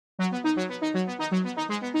Golly.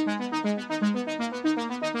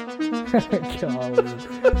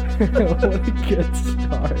 What a good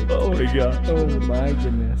start. Oh my god. Oh my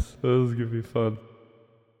goodness. That was gonna be fun.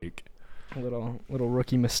 Little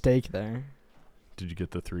rookie mistake there. Did you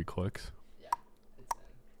get the 3 clicks? Yeah.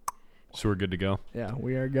 So we're good to go. Yeah,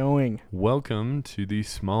 we are going. Welcome to the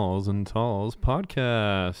Smalls and Talls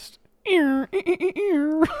podcast.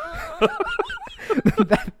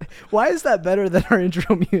 Why is that better than our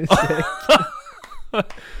intro music?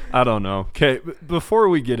 I don't know. Okay, before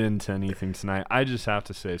we get into anything tonight, I just have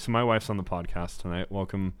to say, so my wife's on the podcast tonight.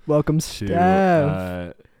 Welcome to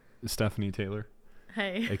Steph. Stephanie Taylor.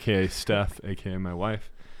 Hey. AKA Steph, AKA my wife.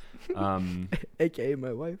 AKA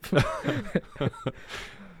my wife.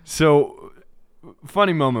 So,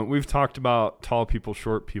 funny moment. We've talked about tall people,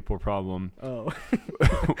 short people problem. Oh.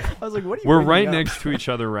 I was like, what are you We're bringing right up? next to each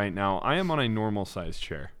other right now. I am on a normal size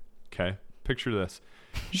chair. Okay? Picture this.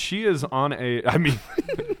 She is on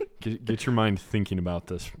get your mind thinking about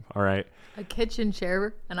this, all right? A kitchen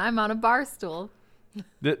chair, and I'm on a bar stool.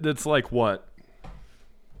 That's like what?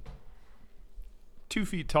 2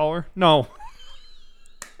 feet taller? No.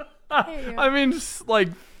 I mean, just like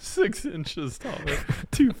 6 inches taller.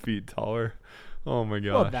 2 feet taller. Oh my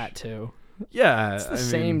gosh. Well, that too. Yeah. It's the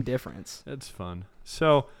same difference. It's fun.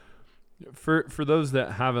 So, for those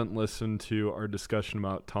that haven't listened to our discussion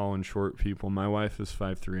about tall and short people, my wife is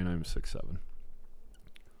 5'3" and I'm 6'7".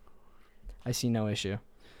 I see no issue.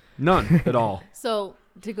 None at all. So,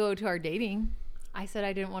 to go to our dating, I said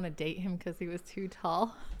I didn't want to date him because he was too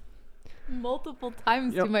tall. Multiple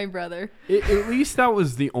times to my brother. At least that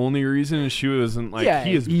was the only reason, and she wasn't like, yeah,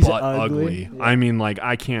 he is he's butt ugly. Yeah. I mean, like,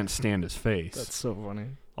 I can't stand his face. That's so funny.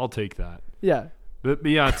 I'll take that. Yeah. But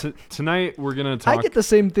yeah, tonight we're going to talk. I get the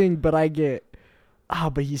same thing, but I get,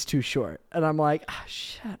 but he's too short. And I'm like,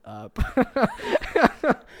 shut up. I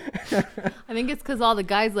think it's because all the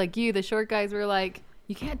guys like you, the short guys, were like,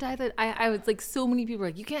 you can't date that. I was like, so many people were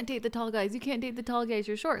like, you can't date the tall guys. You can't date the tall guys.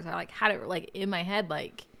 You're short. So I like had it like in my head,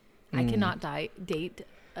 like, I cannot date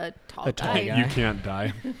a tall guy. You can't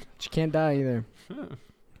die. She can't die either.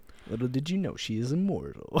 Little did you know she is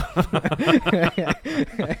immortal.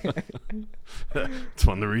 It's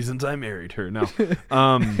one of the reasons I married her. No.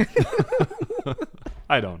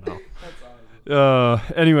 I don't know. That's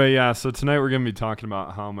awesome. Anyway, yeah, so tonight we're going to be talking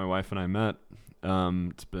about how my wife and I met.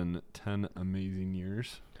 It's been 10 amazing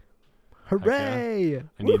years. Hooray! Yeah.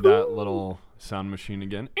 I need that little sound machine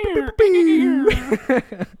again.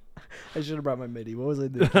 I should have brought my MIDI. What was I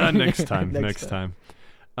doing? Next time.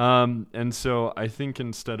 And so I think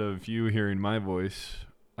instead of you hearing my voice,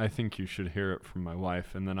 I think you should hear it from my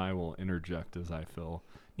wife, and then I will interject as I feel.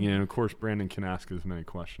 And of course, Brandon can ask as many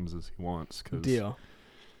questions as he wants because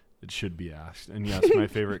it should be asked. And yes, my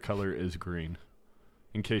favorite color is green.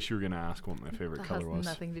 In case you were going to ask what my favorite color was.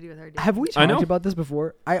 Nothing to do with our dating. Have we talked about this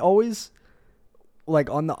before? I always, like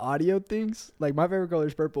on the audio things, like my favorite color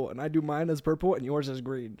is purple, and I do mine as purple, and yours is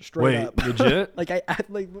green. Straight up. Wait, legit? Like I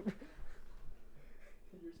like. Yours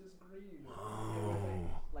is green. Oh.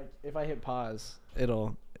 Like if I hit pause,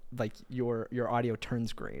 it'll like your audio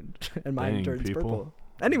turns green, and mine turns purple.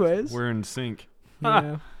 Anyways, we're in sync.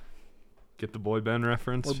 Yeah. Get the boy band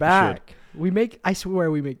reference? We're back. I swear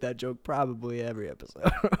we make that joke probably every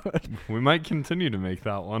episode. We might continue to make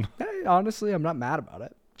that one. Hey, honestly, I'm not mad about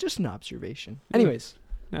it. Just an observation. Anyways.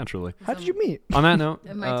 Naturally. How did you meet? On that note.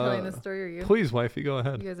 Am I telling the story or you? Please, wifey, go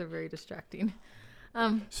ahead. You guys are very distracting.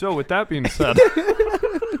 So with that being said.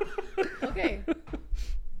 Okay.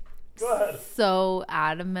 Go ahead. So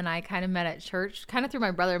Adam and I kind of met at church, kind of through my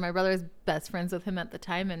brother. My brother was best friends with him at the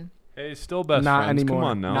time, and hey, still best not friends. Anymore. Come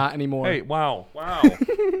on now. Not anymore. Hey, wow.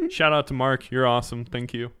 Shout out to Mark. You're awesome.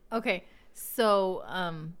 Thank you. okay. So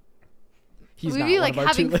He's we'd not be one like of our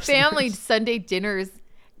having two family listeners. Sunday dinners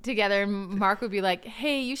together, and Mark would be like,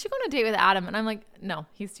 "Hey, you should go on a date with Adam," and I'm like, "No,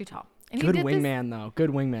 he's too tall." And Good he did wingman, though. Good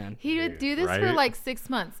wingman. He would do this for Right? like 6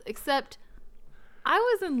 months, except I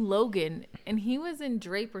was in Logan and he was in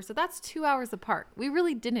Draper, so that's 2 hours apart. We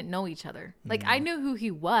really didn't know each other. Like I knew who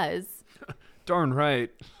he was, Darn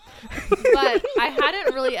right. but I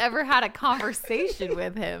hadn't really ever had a conversation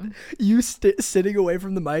with him. You sitting away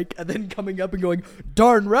from the mic and then coming up and going,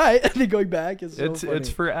 darn right, and then going back is so funny. It's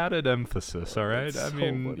for added emphasis, all right? It's I so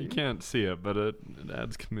mean, funny. you can't see it, but it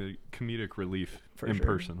adds comedic relief For in sure.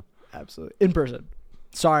 person. Absolutely. In person.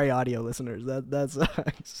 Sorry, audio listeners. That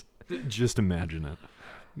sucks. Just imagine it.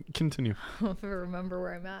 Continue. I don't remember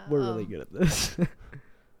where I'm at. We're really good at this.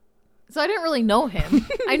 So I didn't really know him.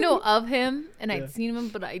 I know of him, and Yeah. I'd seen him,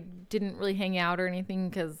 but I didn't really hang out or anything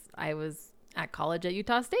because I was at college at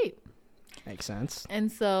Utah State. Makes sense.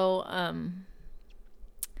 And so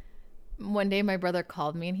one day my brother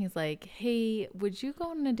called me and he's like, hey, would you go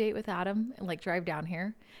on a date with Adam and like drive down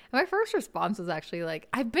here? And my first response was actually like,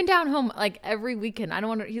 I've been down home like every weekend. I don't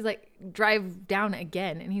want to. He's like, drive down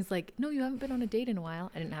again. And he's like, no, you haven't been on a date in a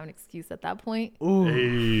while. I didn't have an excuse at that point. Ooh.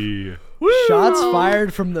 Hey. Shots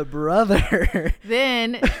fired from the brother.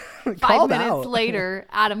 Then 5 minutes later,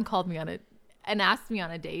 Adam called me on it and asked me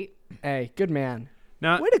on a date. Hey, good man.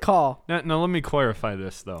 Now, Way to call. now let me clarify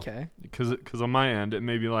this, though. Okay. Because on my end, it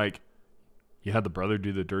may be like, you had the brother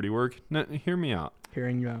do the dirty work. Now, hear me out.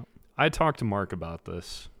 Hearing you out. I talked to Mark about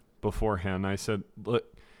this beforehand. I said, look,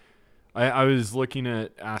 I was looking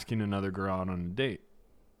at asking another girl out on a date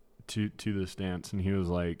to this dance, and he was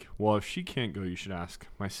like, well, if she can't go, you should ask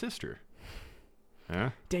my sister.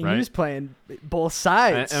 Yeah, Dang, right? he was playing both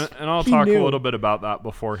sides. And I'll He talk knew. a little bit about that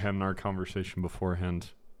beforehand in our conversation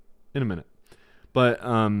beforehand in a minute. But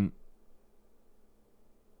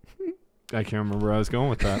I can't remember where I was going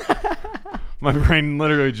with that. My brain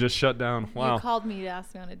literally just shut down. Wow. You called me to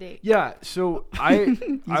ask me on a date. Yeah, so I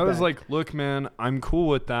was back. like, look, man, I'm cool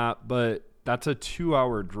with that, but that's a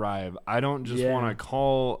 2-hour drive. I don't just Yeah. want to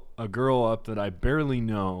call a girl up that I barely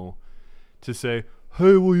know to say,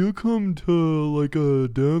 hey, will you come to like a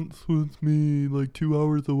dance with me like 2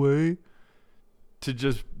 hours away? To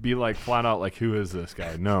just be like flat out like, who is this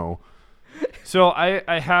guy? No. So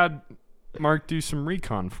I had Mark do some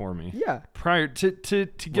recon for me. Yeah. Prior to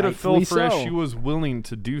get a feel Rightfully for if so. she was willing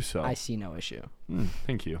to do so. I see no issue.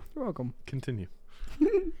 Thank you. You're welcome. Continue.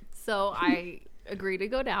 So I agreed to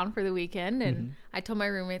go down for the weekend, and I told my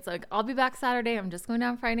roommates, like, I'll be back Saturday. I'm just going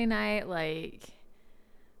down Friday night. Like,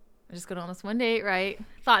 I'm just going on this one date, right?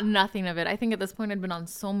 Thought nothing of it. I think at this point I'd been on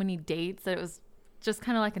so many dates that it was just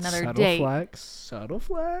kind of like another Subtle date. flex. Subtle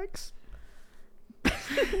flex.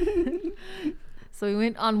 So we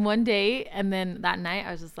went on one date, and then that night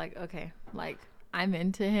I was just like, okay, like, I'm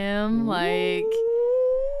into him. Like,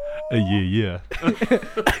 Yeah.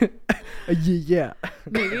 Yeah.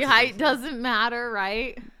 maybe height doesn't matter,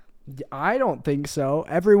 right? I don't think so.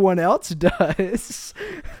 Everyone else does.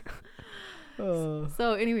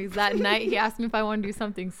 So anyways, that night he asked me if I want to do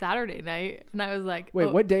something Saturday night, and I was like, Wait,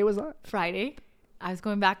 oh, what day was that? Friday. I was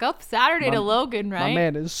going back up Saturday to Logan, right? My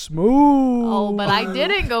man is smooth. Oh, but I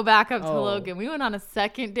didn't go back up to Oh. Logan. We went on a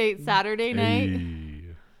second date Saturday night.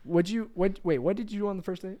 Wait, what did you do on the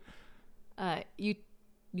first date?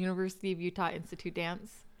 University of Utah Institute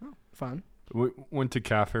Dance. Oh, fun. We went to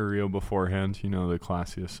Cafe Rio beforehand. You know, the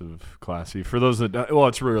classiest of classy. For those that don't, well,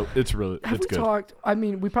 it's Have we good. talked? I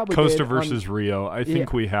mean, we probably Costa did versus Rio. I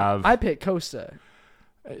think we have. I picked Costa.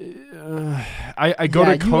 I go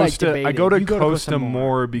Yeah, to you like Costa. I debating. go to You go to Costa Costa more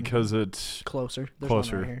more. because it's Closer. There's one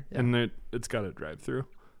closer, right here. Yeah. and it's got a drive-through.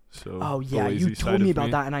 So Oh the yeah, lazy you side told me of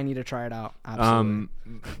about that, and I need to try it out. Absolutely.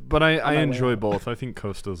 But I my way enjoy out. both. I think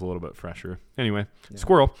Costa's a little bit fresher. Anyway,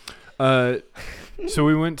 squirrel. So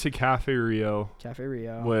we went to Cafe Rio Cafe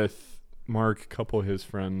Rio. with Mark, a couple of his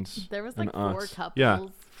friends. There was and like 4 us. couples. Yeah.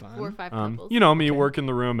 4 or 5 couples. You know me, work in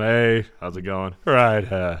the room. Hey, how's it going? All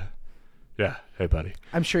right. Yeah. Hey, buddy.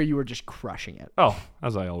 I'm sure you were just crushing it Oh,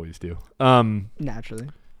 as I always do. naturally.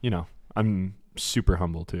 You know, I'm super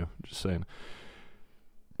humble too. Just saying.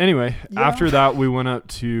 Anyway, Yeah. after that, we went up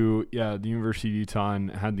to the University of Utah and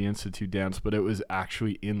had the Institute dance, but it was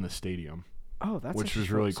actually in the stadium. Oh, that's Which actually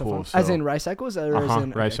was really so cool. fun. As So- in rice cycles, or as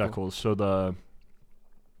in rice okay, cool. cycles. So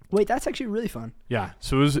Wait, that's actually really fun.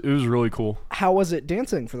 so it was really cool. How was it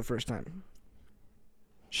dancing for the first time?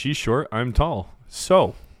 She's short, I'm tall.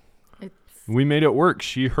 So It's we made it work.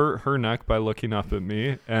 She hurt her neck by looking up at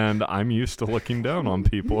me, and I'm used to looking down on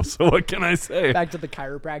people. So what can I say? Back to the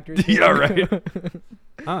chiropractors. Yeah, right.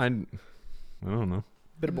 I don't know.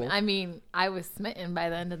 Bit of both. I mean, I was smitten by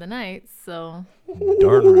the end of the night, so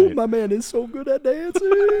Darn Ooh, right. my man is so good at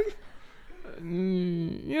dancing.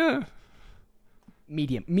 Yeah,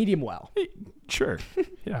 medium well. sure.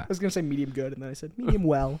 Yeah, I was gonna say medium good, and then I said medium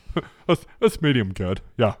well. that's medium good.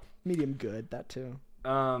 Yeah. Medium good, that too.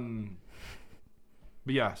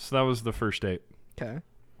 But yeah, so that was the first date. Okay.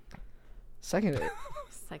 Second date.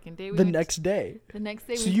 second day we The went next day. the next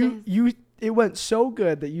day So we you it went so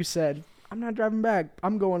good that you said, I'm not driving back.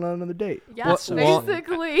 I'm going on another date. yeah, Well,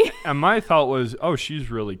 basically. And my thought was, oh, she's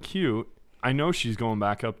really cute. I know she's going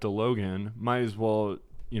back up to Logan. Might as well,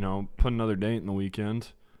 put another date in the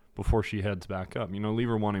weekend before she heads back up. Leave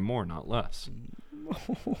her wanting more, not less.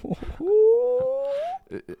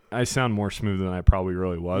 I sound more smooth than I probably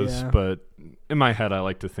really was, Yeah. but in my head, I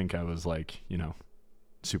like to think I was like,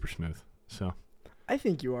 super smooth. So, I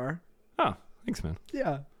think you are. oh, thanks, man.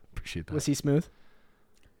 Yeah. Appreciate that. Was he smooth?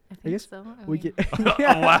 I think guess so. I We mean, get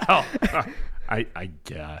Oh, wow. I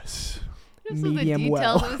guess. This was the medium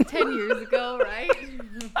details. well. It was 10 years ago, right?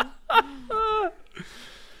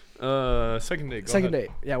 Second date. Go Second ahead.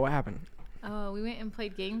 date. Yeah, what happened? We went and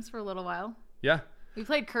played games for a little while. Yeah. We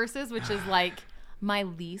played Curses, which is like my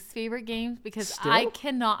least favorite game because Still?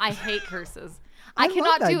 I hate curses. I I love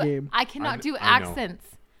cannot that do game. I cannot do I know. accents.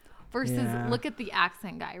 Versus Yeah. look at the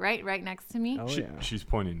accent guy, right next to me. Oh, She, yeah. She's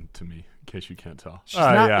pointing to me, in case you can't tell. She's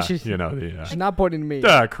not- yeah. she's- You know the. She's not pointing to me.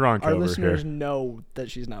 Kronk Our over listeners here. know that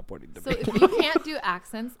she's not pointing to So me. if you can't do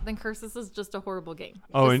accents, then Curses is just a horrible game.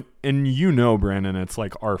 Oh, Just- and you know, Brandon, it's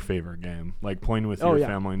like our favorite game. Like playing with Oh, your yeah.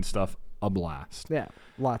 family and stuff, a blast. Yeah,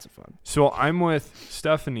 lots of fun. So I'm with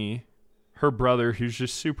Stephanie, her brother, who's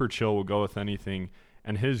just super chill, will go with anything,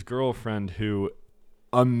 and his girlfriend, who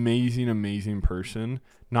amazing person,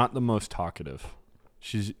 not the most talkative.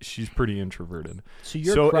 She's pretty introverted. So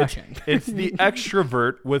you're so crushing. It's the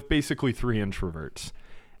extrovert with basically 3 introverts.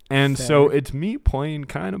 And so Fair. it's me playing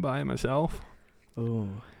kind of by myself. Oh.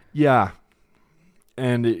 Yeah.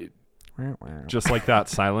 And just like that,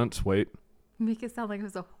 silence, wait. Make it sound like it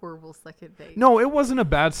was a horrible second date. No, it wasn't a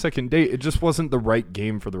bad second date. It just wasn't the right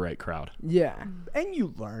game for the right crowd. Yeah, and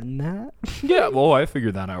you learn that. Yeah, well, I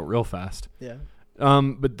figured that out real fast. Yeah.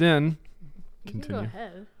 But then, You can continue. go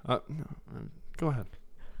ahead. No, go ahead.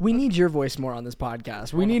 We need your voice more on this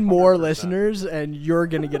podcast. We need more listeners, and you're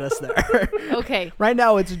going to get us there. Okay. Right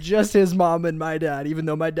now, it's just his mom and my dad, even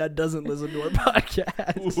though my dad doesn't listen to our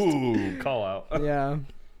podcast. Ooh, call out. Yeah.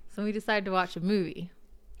 So we decided to watch a movie.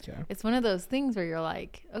 Okay. It's one of those things where you're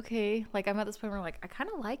like, okay, like I'm at this point where like I kind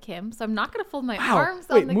of like him, so I'm not gonna fold my Wow. arms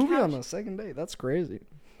Wait, on the movie couch. on the second date. That's crazy.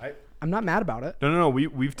 I- I'm not mad about it. No.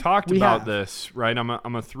 We've talked We about have. this, right? I'm a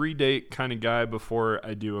 3-date kind of guy before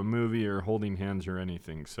I do a movie or holding hands or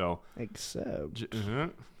anything. So, Except.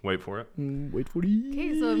 wait for it. Wait for it.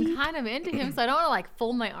 Okay, so I'm kind of into him, so I don't want to like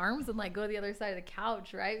fold my arms and like go to the other side of the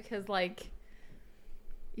couch, right? Because like,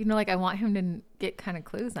 you know, like I want him to get kind of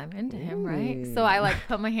close. I'm into him, right? So I like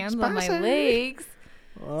put my hands on my Spicy. legs.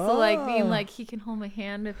 So like being Oh. like he can hold my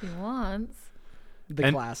hand if he wants. The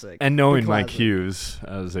classic. And knowing The my classic. cues,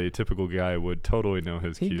 as a typical guy would totally know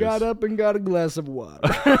his He cues. got up and got a glass of water.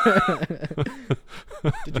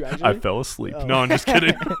 Did you actually? I fell asleep. Oh. No, I'm just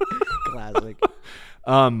kidding. Classic.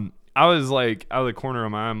 I was like out of the corner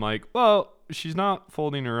of my eye, I'm like, well, she's not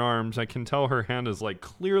folding her arms. I can tell her hand is like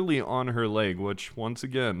clearly on her leg, which once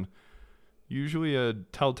again, usually a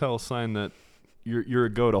telltale sign that you're a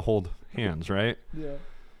go to hold hands, right? Yeah.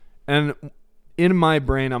 And in my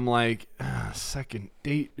brain, I'm like, second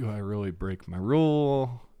date, do I really break my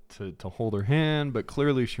rule to hold her hand? But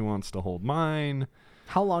clearly she wants to hold mine.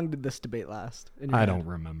 How long did this debate last? in your I head? don't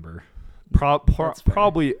remember. That's fair.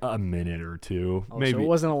 Probably a minute or two. Oh, maybe. So it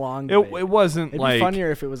wasn't a long It debate. wasn't It'd like be funnier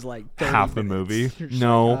if it was like 30 half the minutes. movie. You're just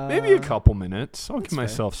No, like, maybe a couple minutes. I'll that's give fair.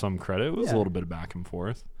 myself some credit. It was Yeah. a little bit of back and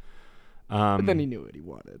forth. But then he knew what he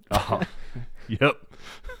wanted. Yep.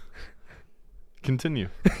 Continue.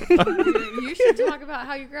 You should talk about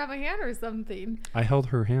how you grab a hand or something. I held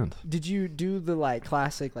her hand. Did you do the like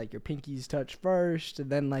classic, like your pinkies touch first, and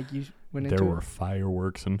then like you went into There it? were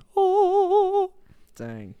fireworks and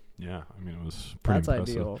Dang, yeah, I mean it was pretty that's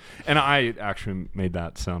impressive. ideal. And I actually made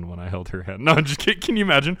that sound when I held her hand. No, just kidding. Can you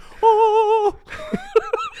imagine? Oh.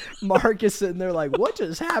 Mark is sitting there like, what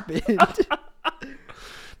just happened?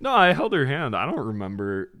 No, I held her hand. I don't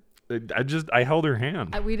remember. I held her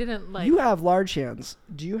hand. We didn't like. You have large hands.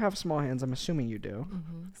 Do you have small hands? I'm assuming you do.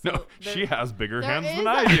 No, so she has bigger there hands is than a-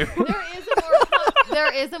 I do.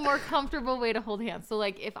 there is a more comfortable way to hold hands. So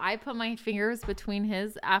like if I put my fingers between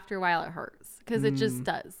his, after a while it hurts because it just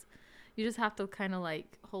does. You just have to kind of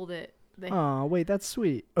like hold it. Oh, wait, that's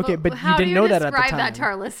sweet. Okay, but how you didn't do know that at the describe time. that to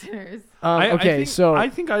our listeners? Okay, so I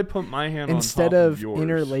think I put my hand instead on top of yours,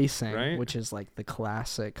 interlacing, right? which is like the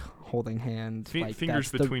classic holding hand, like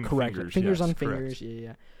fingers that's between the correct fingers, yes, on correct. fingers.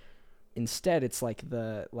 Yeah. Instead, it's like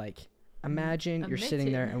imagine A you're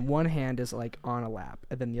sitting there mitten. and one hand is like on a lap,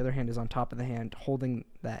 and then the other hand is on top of the hand holding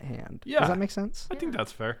that hand. Yeah. Does that make sense? I think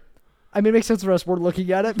that's fair. I mean, it makes sense for us. We're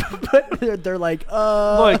looking at it, but they're like,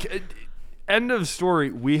 Look, end of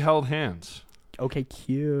story. We held hands. okay,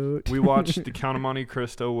 cute. We watched The Count of Monte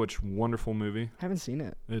Cristo, which wonderful movie. I haven't seen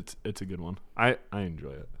it. It's a good one. I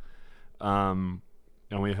enjoy it. And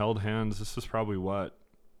we held hands. This is probably what,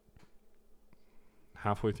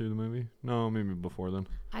 halfway through the movie? No, maybe before then.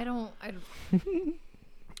 I don't.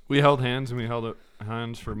 We held hands and we held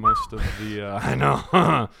hands for most of the. I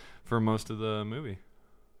know for most of the movie.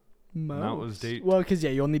 that was date- Well, because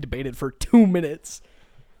you only debated for 2 minutes.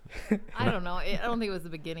 I don't know. I don't think it was the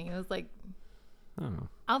beginning. It was like I don't know.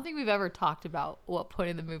 I don't think we've ever talked about what point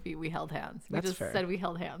in the movie we held hands. We That's just fair. said we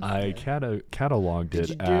held hands. I cataloged Did it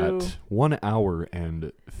you do- at 1 hour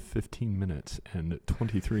and 15 minutes and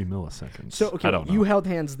 23 milliseconds. So okay, I don't know. you held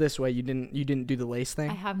hands this way. You didn't do the lace thing.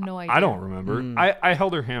 I have no idea. I don't remember. I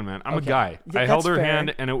held her hand, man. I'm a Okay. guy. Yeah, I held that's her fair.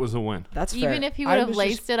 hand, and it was a win. That's fair. Even if he I would have was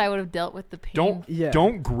laced just- it, I would have dealt with the pain. Yeah.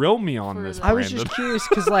 Don't grill me on this, Further. I was Brandon. just curious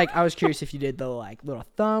because I was curious if you did the like little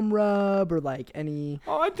thumb rub or like any.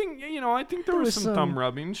 Oh, I think there was some some- thumb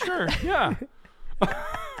rubbing. Sure, yeah.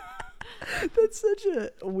 That's such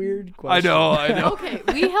a weird question. I know. Okay,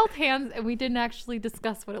 we held hands and we didn't actually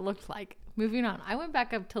discuss what it looked like. Moving on. I went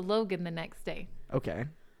back up to Logan the next day. Okay.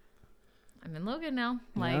 I'm in Logan now.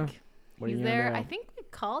 Yeah. Like, What are he's you gonna there. do? I think we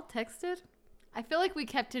called, texted. I feel like we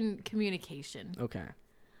kept in communication. Okay.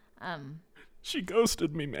 She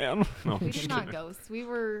ghosted me, man. No, We I'm just did not kidding. ghost. We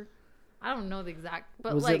were, I don't know the exact,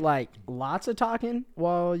 but Was like, it like lots of talking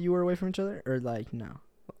while you were away from each other, or like no?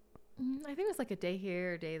 I think it was like a day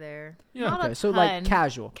here, a day there. Yeah. Not a Okay, so like ton.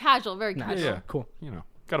 casual. Casual, very Nice. casual. Yeah. Cool.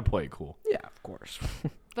 Gotta play it cool. Yeah, of course.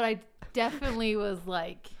 But I definitely was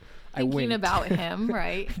like I thinking winked. about him,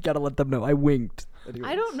 right? Gotta let them know I winked.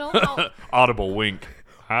 I don't know how. Audible wink.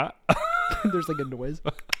 Huh? There's like a noise.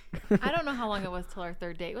 I don't know how long it was till our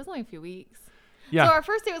third date. It was only a few weeks. Yeah. So our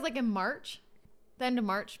first date was like in March, the end of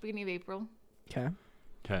March, beginning of April. Okay.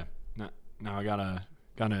 Okay. Now I gotta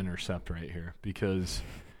intercept right here because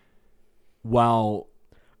while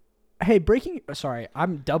Hey, sorry,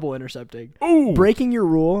 I'm double intercepting. ooh Breaking your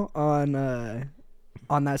rule on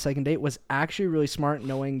that second date was actually really smart,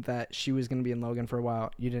 knowing that she was going to be in Logan for a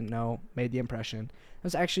while. You didn't know, made the impression. It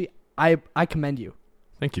was actually I commend you.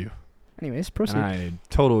 thank you. Anyways, proceed. And I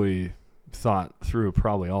totally thought through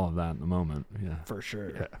probably all of that in the moment. Yeah. For sure.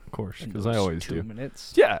 Yeah, of course, In because I those always 2 do.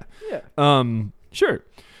 minutes. Yeah. Yeah. Sure.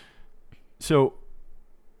 So,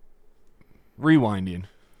 rewinding.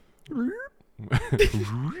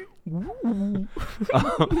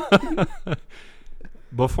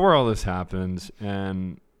 Before all this happens,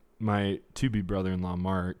 and my to-be brother-in-law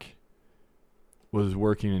Mark was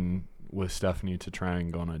working with Stephanie to try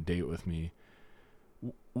and go on a date with me.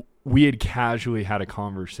 We had casually had a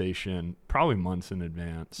conversation, probably months in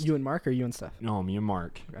advance. You and Mark, or you and Steph? No, me and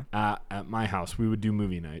Mark. Okay. At my house, we would do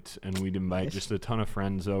movie nights, and we'd invite Nice. just a ton of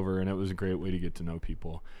friends over, and it was a great way to get to know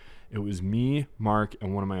people. It was me, Mark,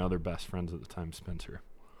 and one of my other best friends at the time, Spencer.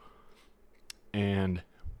 And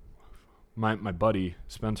my buddy,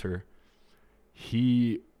 Spencer,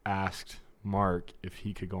 he asked Mark if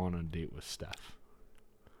he could go on a date with Steph.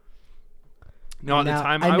 No, at the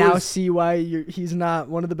time, I I now was... see why he's not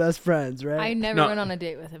one of the best friends, right? I never No. went on a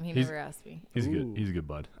date with him. He He's- never asked me. He's Ooh. good. He's a good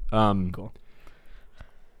bud. Cool.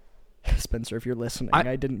 Spencer, if you're listening,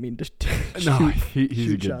 I didn't mean to No, shoot, he's a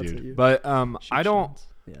shoot good shots at dude. you. But shoot I don't... shots.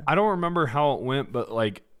 Yeah. I don't remember how it went, but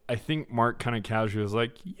like I think Mark kind of casually was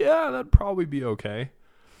like, "Yeah, that'd probably be okay."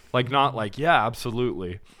 Like not like, "Yeah,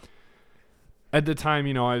 absolutely." At the time,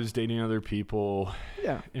 I was dating other people,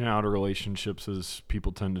 Yeah. in and out of relationships as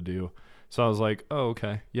people tend to do. So I was like, "Oh,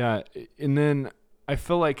 okay, yeah." And then I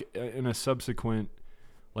feel like in a subsequent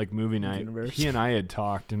like movie night, Universe. he and I had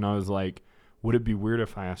talked, and I was like, "Would it be weird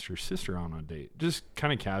if I asked your sister on a date?" Just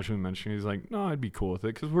kind of casually mentioning. He's like, "No, I'd be cool with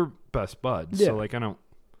it because we're best buds." Yeah. So like, I don't,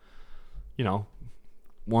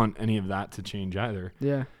 want any of that to change either.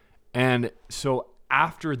 Yeah. And so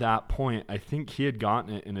after that point, I think he had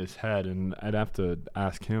gotten it in his head, and I'd have to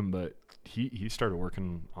ask him, but he started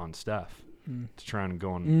working on Steph to try and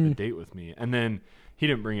go on a date with me. And then he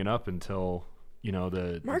didn't bring it up until,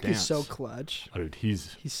 the Mark dance. is so clutch. Oh, dude,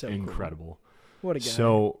 he's so cool. incredible. What a guy.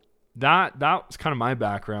 So that was kind of my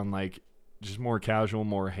background, like just more casual,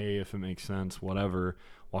 more, hey, if it makes sense, whatever.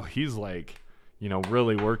 While he's like,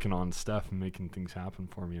 really working on stuff and making things happen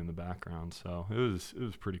for me in the background. So it was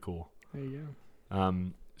pretty cool. there you go.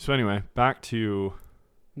 So anyway, back to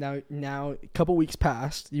Now, a couple weeks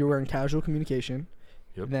passed. You were in casual communication.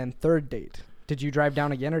 Yep. Then third date. Did you drive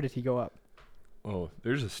down again, or did he go up?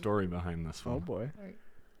 there's a story behind this Oh one. boy.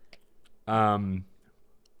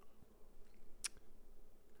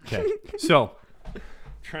 Okay. So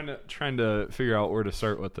trying to figure out where to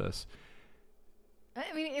start with this.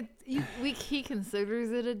 I mean, he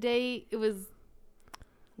considers it a date. It was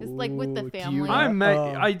like with the Ooh, do you family. I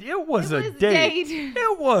met. It was a date. date.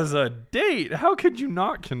 It was a date. How could you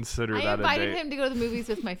not consider I that a invited date? him to go to the movies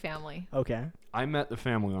with my family. Okay. I met the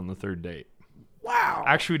family on the third date. Wow.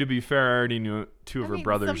 Actually, to be fair, I already knew two of her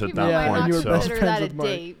brothers some at people that Yeah, might and not you were point. best So consider friends that a with Mark.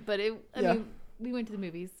 date, but I Yeah. mean, we went to the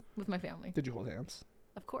movies with my family, Did you hold hands?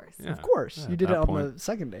 of course. Yeah. Of course. Yeah, You at did it that on point. the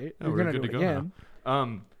second date. Yeah, You're we're gonna good do to it go again.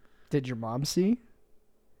 now. Did your mom see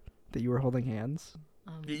that you were holding hands?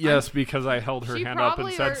 Yes, because I held her She hand up and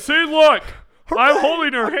probably said, are- "See, look, I'm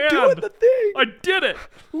holding her hand. Doing the thing. I did it."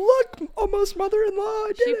 Look, almost mother-in-law.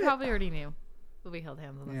 I did She it. probably already knew that we held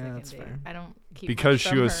hands on the Yeah, second that's date. fair. I don't keep Because much she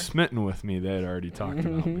from was her. smitten with me. They had already talked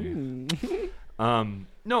about me.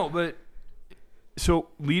 No, but so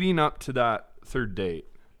leading up to that third date,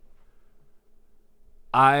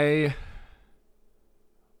 I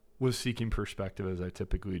was seeking perspective as I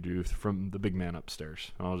typically do from the big man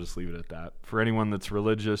upstairs. And I'll just leave it at that. For anyone that's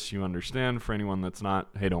religious, you understand. For anyone that's not,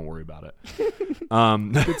 hey, don't worry about it.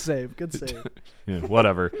 Good save. Good save. Yeah,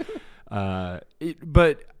 whatever.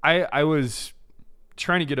 But I was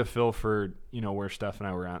trying to get a feel for, where Steph and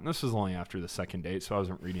I were at. And this was only after the second date, so I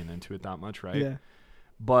wasn't reading into it that much, right? Yeah.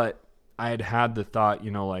 But I had the thought,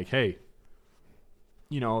 like, hey,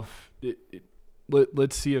 let's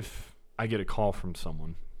see if I get a call from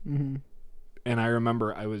someone. Mm-hmm. And I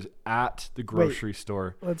remember I was at the grocery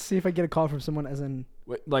store. Let's see if I get a call from someone as in...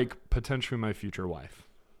 Like, potentially my future wife.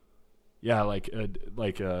 Yeah, like a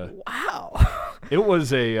Wow. it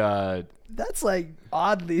was a... That's, like,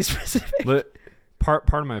 oddly specific.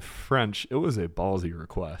 Part of my French, it was a ballsy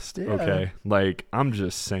request. Yeah. Okay? Like, I'm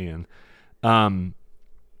just saying.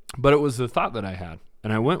 But it was the thought that I had,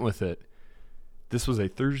 and I went with it. This was a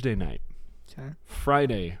Thursday night. Okay.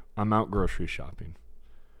 Friday, I'm out grocery shopping.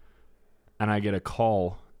 And I get a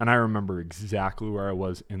call, and I remember exactly where I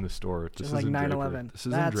was in the store. This Just like is in 9/11. Draper. This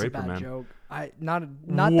is That's in Draper, a bad man. joke. Not that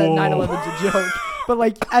 9/11's a joke, but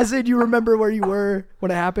like as in you remember where you were when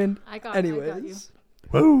it happened. I got you. Anyways.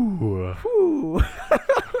 Whoa. Whew.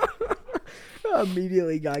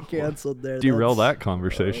 Immediately got canceled there. Derail That's- that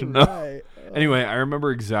conversation. all No. right. Anyway, I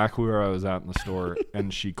remember exactly where I was at in the store,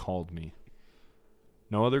 and she called me.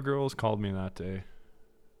 No other girls called me that day.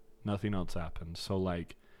 Nothing else happened. So,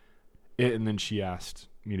 like, and then she asked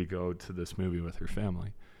me to go to this movie with her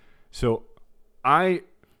family. So,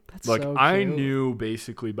 That's like, so I cute knew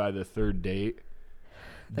basically by the third date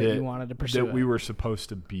that you wanted to pursue that we it. were supposed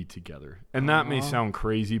to be together. And that may Aw. sound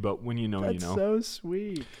crazy, but when you know, That's you know. so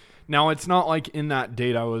sweet. Now, it's not like in that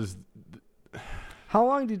date I was... How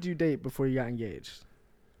long did you date before you got engaged?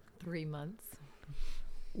 3 months.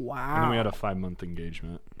 Wow. And then we had a 5-month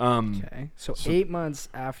engagement. Okay. So 8 months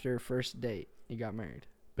after first date, you got married.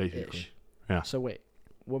 Basically. Ish. Yeah. So wait,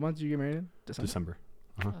 what month did you get married in? December.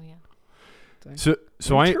 Oh yeah. Dang. So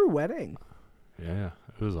Winter wedding. Yeah,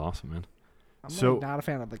 it was awesome, man. I'm So- like not a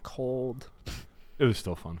fan of the cold. It was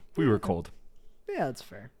still fun. We were cold. Yeah, that's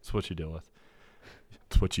fair. It's what you deal with.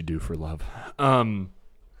 It's what you do for love.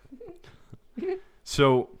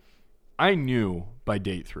 So I knew by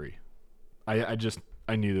date 3. I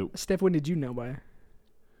knew that. Steph, when did you know by?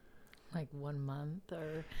 Like 1 month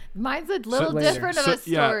or mine's a little later. different of a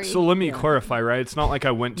story. Yeah, so let me Yeah. clarify, right? It's not like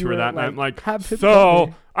I went to You her were that night. like, I'm like, "Have him so call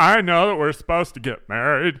me." I know that we're supposed to get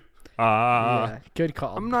married. Yeah, good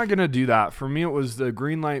call. I'm not gonna do that. For me, it was the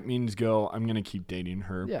green light means go. I'm gonna keep dating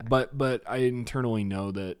her. Yeah. But I internally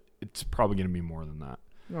know that it's probably gonna be more than that.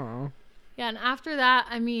 Aw. Yeah, and after that,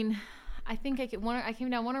 I mean, I think I came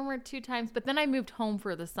down 1 or 2 times, but then I moved home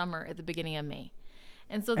for the summer at the beginning of May,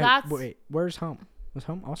 and so that's Wait, where's home? Was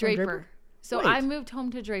home also in Draper. So Wait. I moved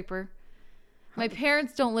home to Draper. My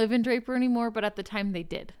parents don't live in Draper anymore, but at the time they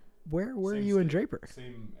did. Where were you in Draper?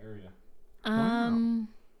 Same area.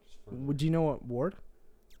 Do you know what ward?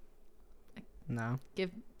 No.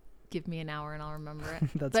 Give me an hour and I'll remember it.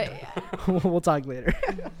 That's but we'll talk later.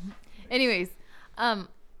 anyways, so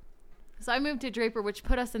I moved to Draper, which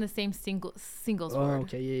put us in the same singles ward.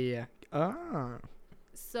 okay, yeah. Ah.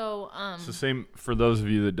 So It's the same for those of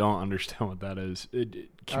you that don't understand what that is.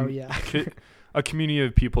 A community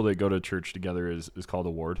of people that go to church together is called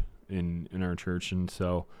a ward in our church, and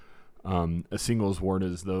so a singles ward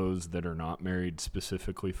is those that are not married,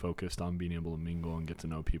 specifically focused on being able to mingle and get to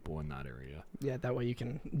know people in that area. Yeah, that way you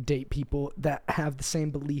can date people that have the same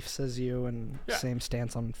beliefs as you and Yeah. same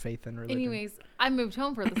stance on faith and religion. anyways, I moved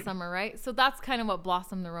home for the summer, right? So that's kind of what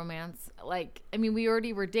blossomed the romance. Like, I mean, we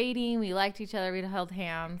already were dating. We liked each other. We held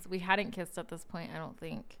hands. We hadn't kissed at this point, I don't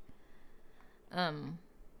think.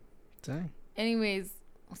 Dang. Anyways,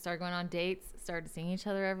 we started going on dates. Started seeing each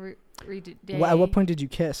other every day. At what point did you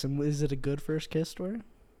kiss? And is it a good first kiss story?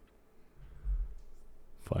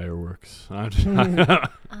 Fireworks. I baby,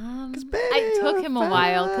 took him a I'm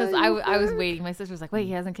while because I was fireworks. waiting. My sister was like, "Wait,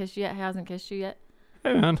 he hasn't kissed you yet. He hasn't kissed you yet."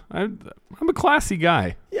 Hey man, I'm a classy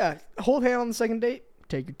guy. Yeah, hold hand on the second date.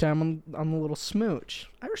 Take your time on the little smooch.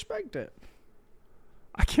 I respect it.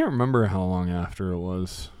 I can't remember how long after it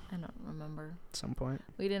was. I don't remember. At some point.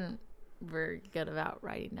 We didn't very good about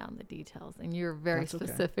writing down the details, and you're very That's okay.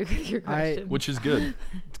 specific with your question. Which is good.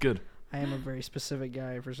 It's good. I am a very specific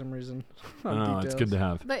guy for some reason. No, it's good to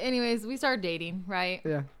have. But anyways, we started dating, right?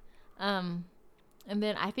 Yeah. And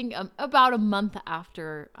then I think about a month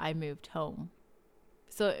after I moved home.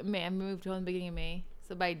 So I moved home in the beginning of May.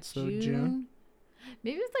 So by June,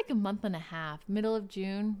 maybe it was like a month and a half, middle of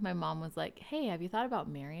June, my mom was like, hey, have you thought about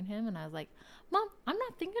marrying him? And I was like, Mom, I'm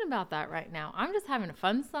not thinking about that right now. I'm just having a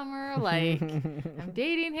fun summer. Like, I'm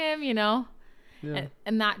dating him, you know? Yeah.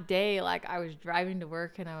 And that day, like, I was driving to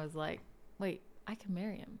work and I was like, wait, I can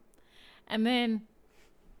marry him. And then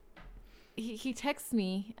he texts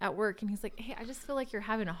me at work and he's like, hey, I just feel like you're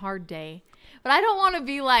having a hard day. But I don't want to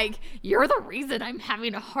be like, you're the reason I'm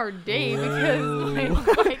having a hard day, because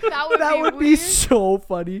like, that would be so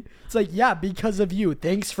funny. It's like, yeah, because of you.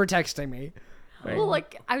 Thanks for texting me. Well,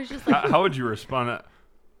 like, I was just like, How would you respond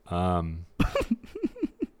to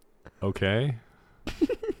okay.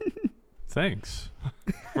 Thanks.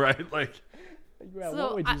 Right? Like, Yeah, so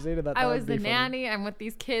what would you say to that? I That was would be the funny. nanny. I'm with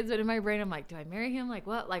these kids, but in my brain, I'm like, do I marry him? Like,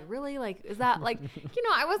 what? Like, really? Like, is that like,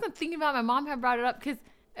 I wasn't thinking about it. My mom had brought it up because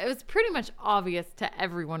it was pretty much obvious to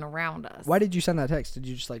everyone around us. Why did you send that text? Did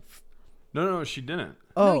you just like? no, she didn't.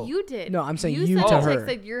 Oh, No, you did. No, I'm saying you you sent to a her. text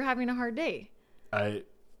that you're having a hard day.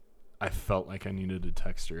 I felt like I needed to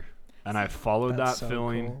text her, and I followed That's that so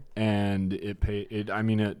feeling, cool. and it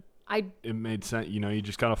made sense. You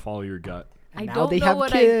just gotta follow your gut. And now don't they know have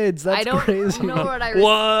what kids. I That's don't crazy. know what I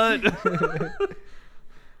What?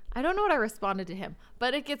 I don't know what I responded to him,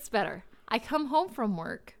 but it gets better. I come home from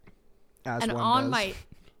work, As and one on does. my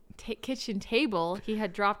kitchen table, he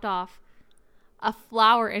had dropped off a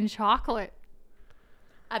flower and chocolate.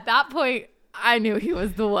 At that point, I knew he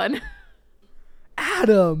was the one.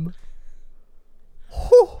 Adam.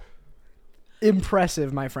 Whew.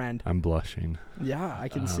 Impressive, my friend. I'm blushing. Yeah, I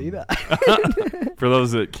can see that. For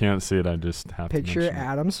those that can't see it, I just have Picture to mention it.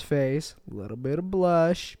 Adam's face, a little bit of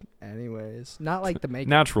blush. Anyways, not like the makeup.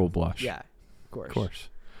 Natural blush. Yeah, of course. Of course.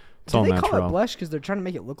 It's Do all they natural. call it blush because they're trying to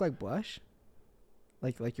make it look like blush?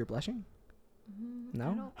 Like you're blushing? I No,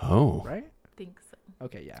 don't Oh. right? think so.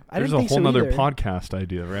 Okay, yeah. I There's didn't a think whole so nother either. podcast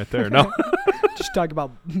idea right there. No. Just talk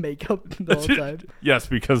about makeup the whole time. Yes,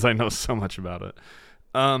 because I know so much about it.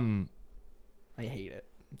 I hate it.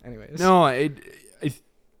 Anyways. No,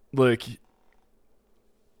 look,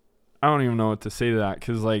 I don't even know what to say to that,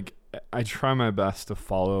 because like I try my best to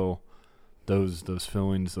follow those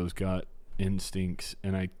feelings, those gut instincts,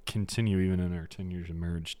 and I continue even in our 10 years of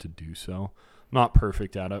marriage to do so. Not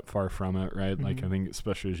perfect at it, far from it, right? Mm-hmm. Like I think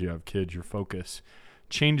especially as you have kids, your focus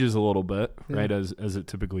changes a little bit, right, as it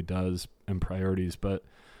typically does, and priorities. But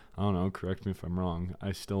I don't know, correct me if I'm wrong,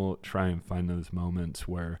 I still try and find those moments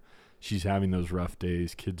where she's having those rough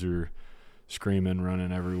days, kids are screaming,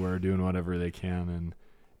 running everywhere, doing whatever they can,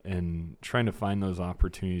 and trying to find those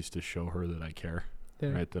opportunities to show her that I care,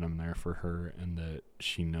 right, that I'm there for her, and that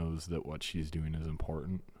she knows that what she's doing is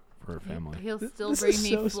important for her family. He'll still This bring is me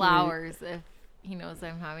so sweet. flowers if he knows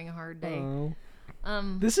I'm having a hard day. Oh.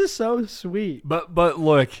 This is so sweet. But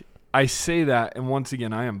look, I say that, and once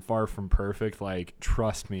again, I am far from perfect. Like,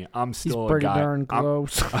 trust me, I'm He's still a pretty guy. darn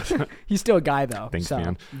close. He's still a guy though. Thanks, so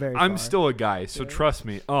man. Very I'm far. still a guy, so trust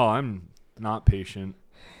me. Oh, I'm not patient.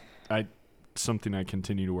 Something I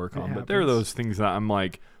continue to work It on. But there are happens. those things that I'm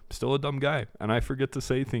like, I'm still a dumb guy, and I forget to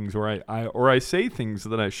say things, or I say things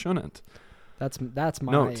that I shouldn't. That's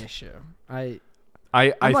my Note. issue. I'm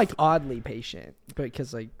I like oddly patient, but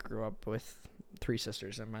because I grew up with 3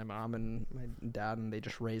 sisters and my mom and my dad, and they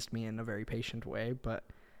just raised me in a very patient way. But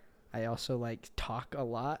I also like talk a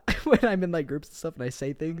lot when I'm in like groups and stuff, and I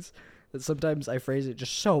say things that sometimes I phrase it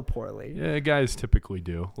just so poorly. Yeah, guys typically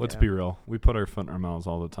do. Let's Yeah. be real. We put our foot in our mouths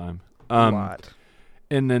all the time. A lot.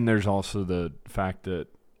 And then there's also the fact that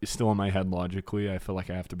it's still in my head logically, I feel like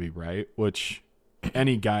I have to be right, which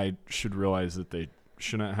any guy should realize that they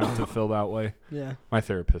shouldn't have to feel that way. Yeah. My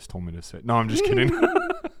therapist told me to say. No, I'm just kidding.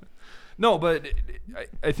 No, but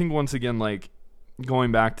I think once again, like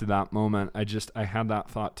going back to that moment, I had that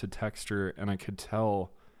thought to text her, and I could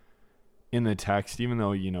tell in the text, even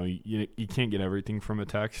though, you can't get everything from a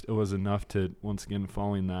text, it was enough to, once again,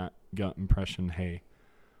 following that gut impression, hey,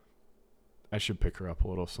 I should pick her up a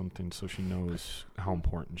little something so she knows how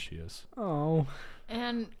important she is. Oh.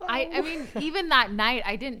 And I mean, even that night,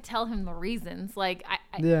 I didn't tell him the reasons. Like,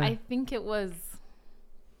 Yeah. I think it was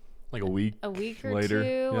Like a week or later, two,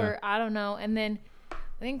 yeah. or I don't know. And then I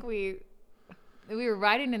think we were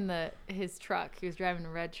riding in his truck. He was driving a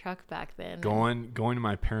red truck back then. Going to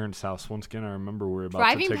my parents' house. Once again, I remember we were about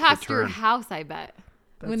Driving to take past the turn. your house, I bet.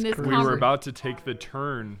 That's crazy. We were about to take the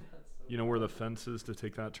turn. You know where the fence is to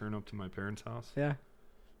take that turn up to my parents' house? Yeah.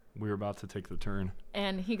 We were about to take the turn.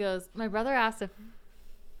 And he goes, my brother asked if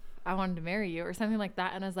I wanted to marry you or something like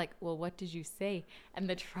that. And I was like, well, what did you say? And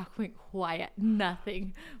the truck went quiet.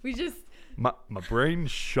 Nothing. We just. My brain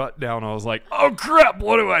shut down. I was like, oh, crap.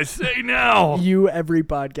 What do I say now? You every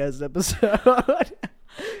podcast episode.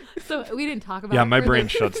 So we didn't talk about it. Yeah, my for brain the-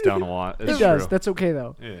 shuts down a lot. It's It does. true. That's okay,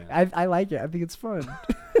 though. Yeah. I like it. I think it's fun.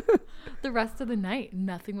 The rest of the night,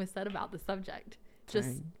 nothing was said about the subject.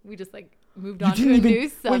 Dang. We just like moved You on to a didn't even. new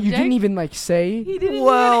subject. Wait, you didn't even like say. He didn't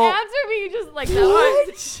Well- even answer me. Just like that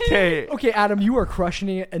was. Okay. Okay, Adam, you were crushing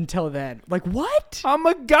it until then. Like what? I'm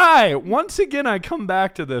a guy. Once again, I come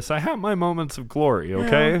back to this. I have my moments of glory,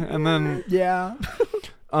 okay? Yeah. And then, Yeah.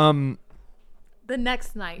 The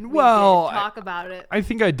next night, we Well, did talk about it. I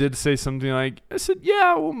think I did say something like, I said,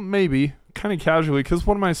 yeah, well, maybe. Kind of casually, because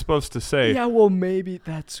what am I supposed to say? Yeah. Well, maybe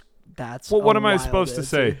that's. Well, what a am I wild supposed to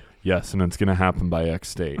answer. say? Yes, and it's going to happen by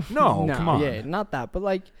X date. No, come on. Yeah, not that, but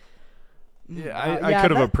like. Yeah, I could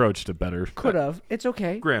have approached it better. Could have. It's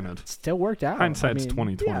okay. Granted. Still worked out. Hindsight's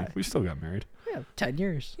 20/20. Yeah, We still got married. yeah, 10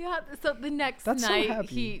 years. Yeah. So the next That's so night,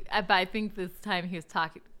 happy. but I think this time he was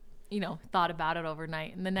talking, thought about it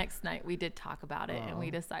overnight. And the next night we did talk about it, and we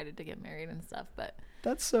decided to get married and stuff. But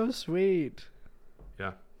That's so sweet.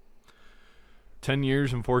 Yeah. 10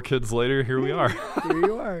 years and 4 kids later, here we are. Here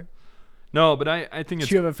you are. No, but I think Do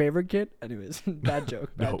it's... you have a favorite kid? Anyways, bad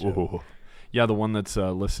joke. Bad joke. No. Yeah, the one that's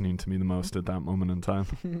listening to me the most at that moment in time.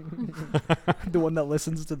 The one that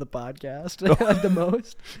listens to the podcast the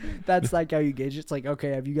most. That's like how you gauge it. It's like,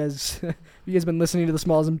 okay, have you guys been listening to the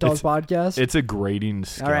Smalls and Talls podcast? It's a grading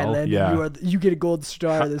scale. All right, Landon, yeah. you get a gold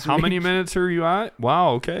star this How week. many minutes are you at?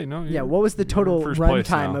 Wow, okay. No. Yeah, what was the total first run place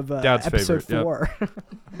time now. of Dad's episode favorite, 4?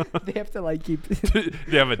 They have to like keep.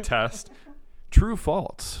 They have a test. True,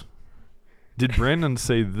 false. Did Brandon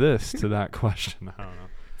say this to that question? I don't know.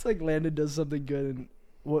 It's like Landon does something good, and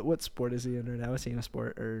what sport is he in right now? Is he in a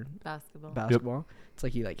sport or basketball. basketball? It's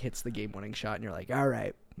like he like hits the game-winning shot, and you're like, all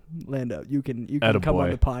right, Lando, you can Attaboy. come on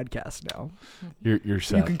the podcast now. You're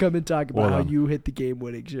set. You can come and talk about Well how done. you hit the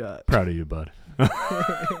game-winning shot. Proud of you, bud.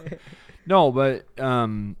 No, but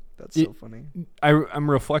That's so funny. I'm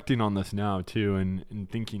reflecting on this now too, and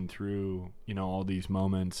thinking through all these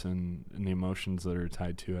moments and the emotions that are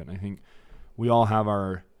tied to it. And I think we all have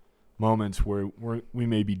our moments where we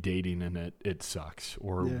may be dating and it sucks,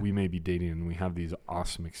 or Yeah. we may be dating and we have these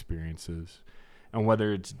awesome experiences. And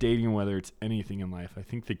whether it's dating, whether it's anything in life, I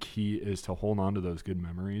think the key is to hold on to those good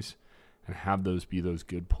memories and have those be those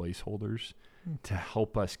good placeholders to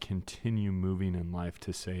help us continue moving in life,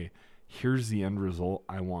 to say, here's the end result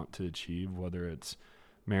I want to achieve, whether it's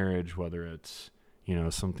marriage, whether it's,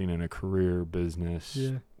 something in a career, business,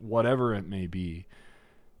 whatever it may be.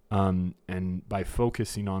 And by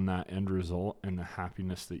focusing on that end result and the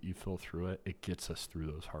happiness that you feel through it, it gets us through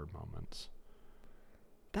those hard moments.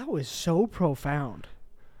 That was so profound.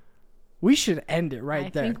 We should end it right I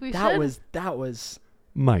there. think we that should. was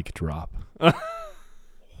Mic drop.